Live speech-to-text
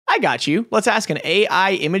I got you. Let's ask an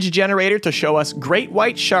AI image generator to show us great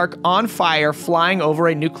white shark on fire flying over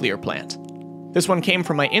a nuclear plant. This one came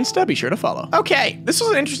from my Insta, be sure to follow. Okay, this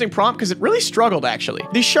was an interesting prompt because it really struggled actually.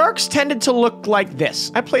 The sharks tended to look like this.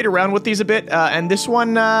 I played around with these a bit, and this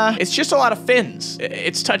one, it's just a lot of fins.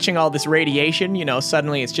 It's touching all this radiation, you know,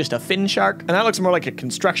 suddenly it's just a fin shark. And that looks more like a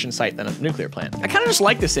construction site than a nuclear plant. I kind of just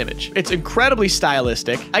like this image. It's incredibly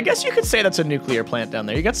stylistic. I guess you could say that's a nuclear plant down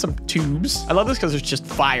there. You got some tubes. I love this because there's just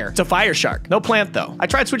fire. It's a fire shark, no plant though. I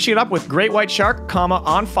tried switching it up with great white shark, comma,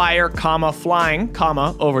 on fire, comma, flying,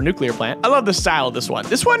 comma, over nuclear plant. I love this style of this one.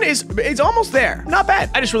 This one is almost there. Not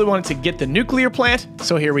bad. I just really wanted to get the nuclear plant,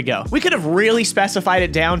 so here we go. We could have really specified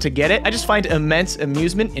it down to get it. I just find immense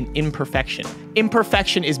amusement in imperfection.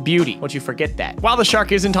 Imperfection is beauty. Don't you forget that. While the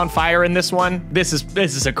shark isn't on fire in this one, this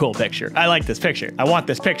is a cool picture. I like this picture. I want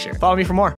this picture. Follow me for more.